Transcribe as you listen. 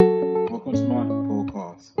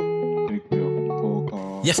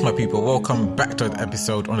Yes, my people, welcome back to the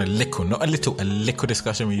episode on a liquor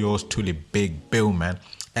discussion with yours truly, Big Bill, man.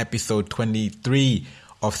 Episode 23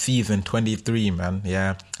 of season 23, man.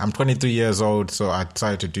 Yeah, I'm 23 years old, so I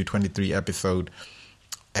decided to do 23 episodes,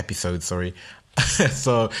 sorry.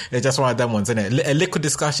 So it's just one of them ones, isn't it? A liquor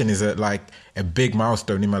discussion is like a big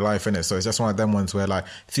milestone in my life, isn't it? So it's just one of them ones where like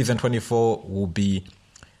season 24 will be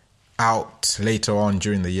out later on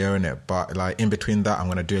during the year, innit? But like in between that, I'm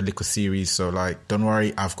gonna do a little series. So like, don't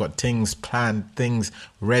worry, I've got things planned, things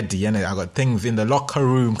ready, innit? I got things in the locker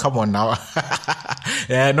room. Come on now.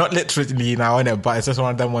 Yeah, not literally now, innit? But it's just one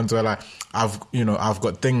of them ones where like I've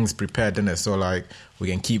got things prepared, innit? So like we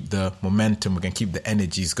can keep the momentum, we can keep the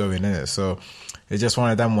energies going, innit? So it's just one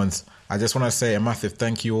of them ones. I just want to say a massive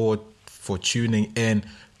thank you all for tuning in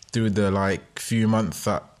through the like few months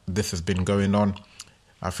that this has been going on.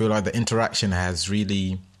 I feel like the interaction has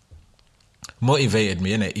really motivated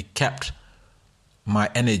me, innit? It kept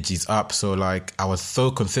my energies up. So like I was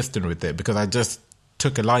so consistent with it because I just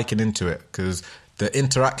took a liking into it, because the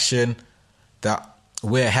interaction that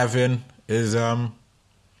we're having is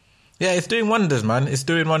it's doing wonders, man. It's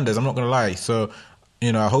doing wonders, I'm not gonna lie. So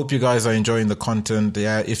I hope you guys are enjoying the content.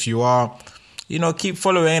 Yeah, if you are, keep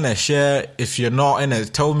following and share. If you're not,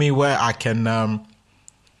 tell me where I can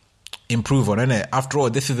improve on, innit? After all,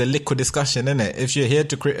 this is a liquid discussion, innit? If you're here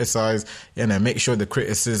to criticize, make sure the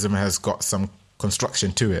criticism has got some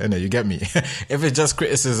construction to it, innit? You get me? If it's just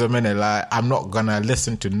criticism, innit, like I'm not gonna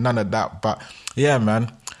listen to none of that. But yeah,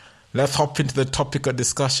 man, let's hop into the topic of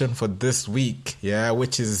discussion for this week, yeah,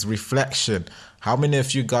 which is reflection. How many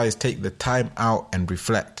of you guys take the time out and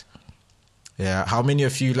reflect? Yeah, how many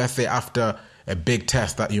of you, let's say after a big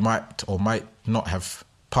test that you might or might not have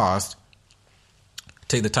passed,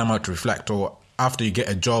 take the time out to reflect? Or after you get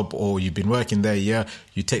a job or you've been working there a year,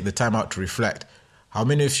 you take the time out to reflect? How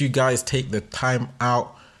many of you guys take the time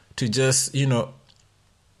out to just,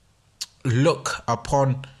 look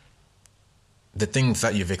upon the things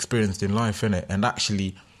that you've experienced in life, innit? And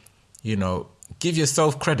actually, give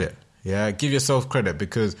yourself credit. Yeah, give yourself credit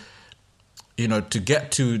because, to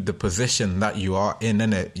get to the position that you are in,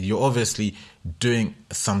 innit, you're obviously doing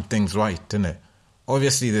some things right, innit?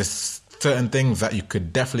 Obviously, there's certain things that you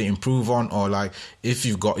could definitely improve on, or like if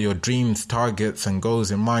you've got your dreams, targets and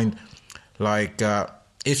goals in mind, like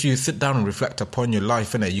if you sit down and reflect upon your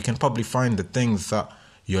life, innit, you can probably find the things that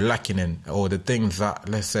you're lacking in, or the things that,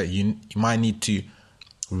 let's say, you might need to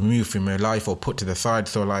remove from your life or put to the side,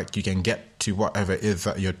 so like you can get to whatever it is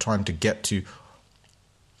that you're trying to get to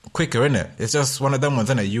quicker, innit? It's just one of them ones,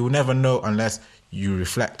 innit? You'll never know unless you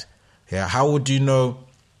reflect. Yeah, how would you know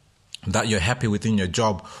that you're happy within your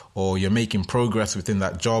job, or you're making progress within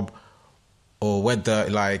that job, or whether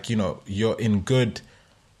like you're in good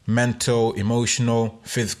mental, emotional,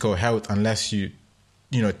 physical health, unless you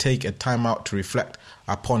take a time out to reflect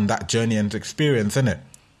upon that journey and experience, innit?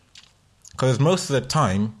 Because most of the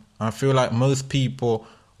time I feel like most people,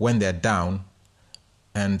 when they're down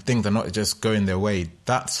and things are not just going their way,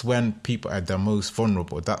 that's when people are the most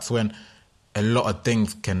vulnerable. That's when a lot of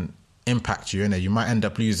things can impact you, innit? You might end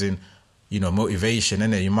up losing motivation,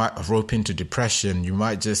 innit? You might rope into depression. You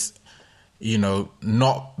might just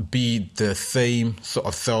not be the same sort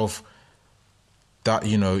of self that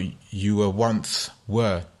you were once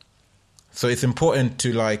were. So it's important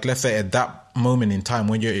to, like, let's say at that moment in time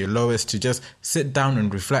when you're at your lowest, to just sit down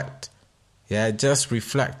and reflect. Yeah, just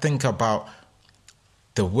reflect. Think about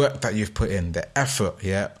the work that you've put in, the effort,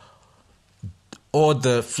 yeah, all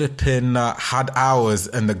the flipping hard hours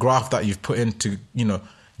and the graft that you've put into,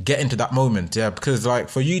 get into that moment, yeah. Because like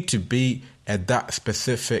for you to be at that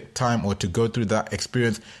specific time or to go through that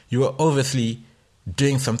experience, you are obviously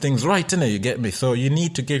doing some things right, innit? You get me? So you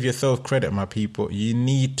need to give yourself credit, my people. You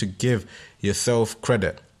need to give yourself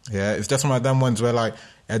credit. Yeah, it's just one of them ones where like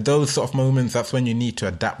at those sort of moments, that's when you need to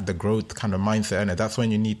adapt the growth kind of mindset, and that's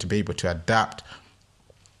when you need to be able to adapt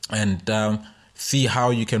and see how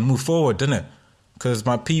you can move forward, innit? Because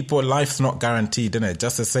my people, life's not guaranteed, innit?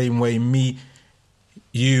 Just the same way me,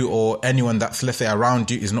 you, or anyone that's, let's say,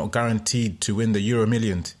 around you is not guaranteed to win the Euro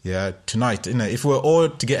Millions, yeah, tonight, innit? If we're all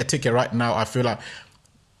to get a ticket right now, I feel like,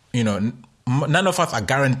 none of us are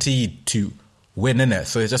guaranteed to win, innit?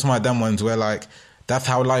 So it's just one of them ones where, like, that's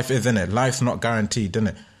how life is, innit? Life's not guaranteed,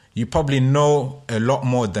 innit? You probably know a lot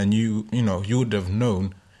more than you would have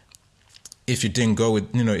known if you didn't go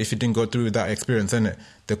through that experience, innit?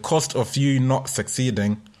 The cost of you not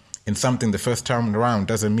succeeding in something the first time around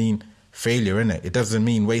doesn't mean failure, innit? It doesn't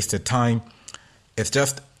mean wasted time. It's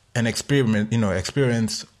just an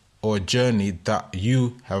experience or journey that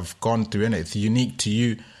you have gone through, innit? It's unique to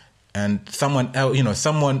you, And someone else,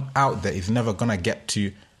 someone out there is never going to get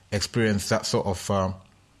to experience that sort of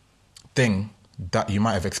thing that you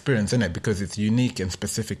might have experienced, innit? Because it's unique and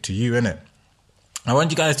specific to you, innit? I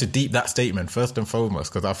want you guys to deep that statement first and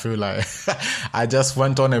foremost, because I feel like I just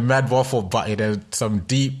went on a mad waffle, but it had some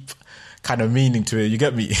deep kind of meaning to it. You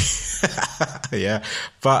get me? Yeah.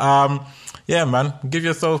 But yeah, man, give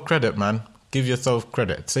yourself credit, man. Give yourself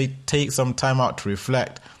credit. Take some time out to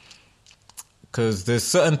reflect, because there's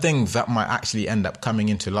certain things that might actually end up coming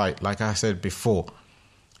into light. Like I said before,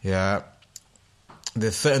 yeah,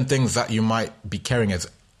 there's certain things that you might be carrying as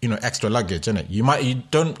extra luggage, innit?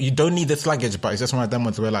 You don't need this luggage, but it's just one of them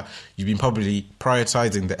ones where like you've been probably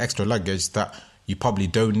prioritizing the extra luggage that you probably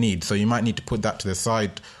don't need. So you might need to put that to the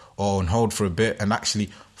side or on hold for a bit and actually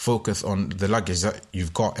focus on the luggage that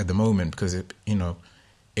you've got at the moment, because it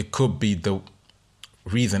could be the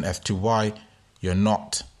reason as to why you're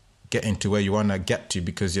not getting to where you want to get to,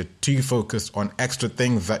 because you're too focused on extra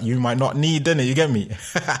things that you might not need, innit? You get me?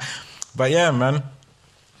 But yeah, man,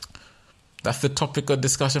 that's the topic of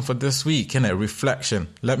discussion for this week, innit? Reflection.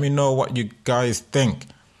 Let me know what you guys think.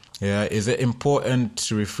 Yeah, is it important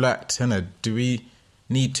to reflect, innit? Do we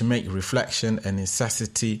need to make reflection a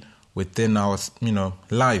necessity within our,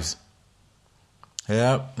 lives?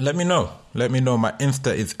 Yeah, let me know. Let me know. My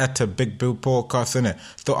Insta is @BigBillPodcast, innit?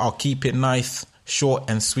 So I'll keep it nice, short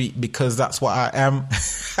and sweet, because that's what I am.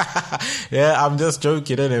 Yeah, I'm just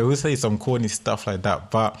joking, innit? Who say some corny stuff like that?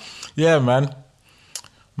 But yeah, man.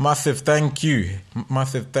 Massive thank you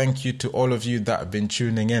to all of you that have been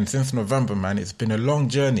tuning in since November, man. It's been a long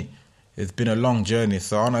journey.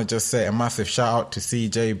 So I want to just say a massive shout out to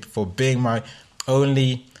CJ for being my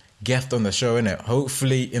only guest on the show, innit?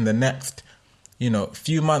 Hopefully in the next,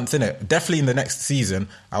 few months, innit? Definitely in the next season,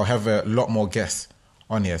 I'll have a lot more guests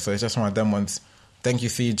on here. So it's just one of them ones. Thank you,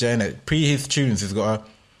 CJ, innit? His tunes, he's got a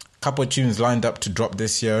couple of tunes lined up to drop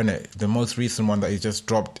this year, innit? The most recent one that he just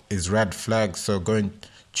dropped is Red Flag. So go and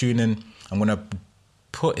tune in. I'm going to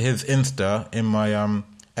put his Insta in my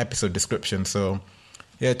episode description. So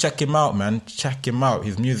yeah, check him out, man. Check him out.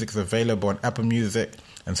 His music is available on Apple Music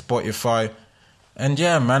and Spotify. And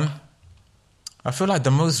yeah, man, I feel like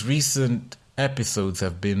the most recent episodes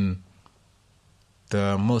have been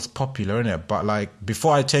the most popular, innit? But like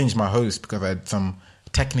before I changed my host because I had some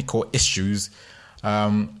technical issues,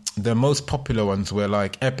 the most popular ones were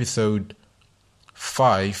like episode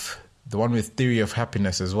 5, the one with Theory of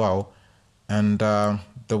Happiness as well, and the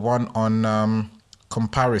one on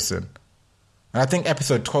comparison. And I think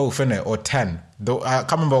episode 12, innit, or 10. Though I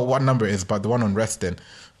can't remember what number it is, but the one on resting.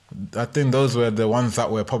 I think those were the ones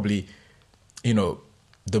that were probably,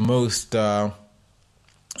 the most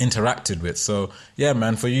interacted with. So yeah,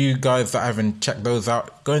 man, for you guys that haven't checked those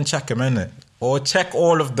out, go and check them, innit? Or check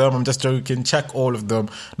all of them. I'm just joking. Check all of them.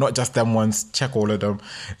 Not just them ones. Check all of them.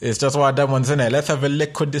 It's just one of them ones, innit? Let's have a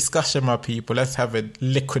liquid discussion, my people. Let's have a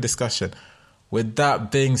liquid discussion. With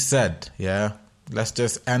that being said, yeah, let's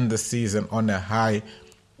just end the season on a high.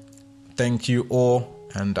 Thank you all,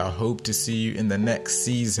 and I hope to see you in the next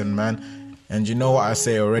season, man. And you know what I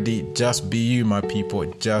say already? Just be you, my people.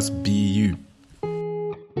 Just be you.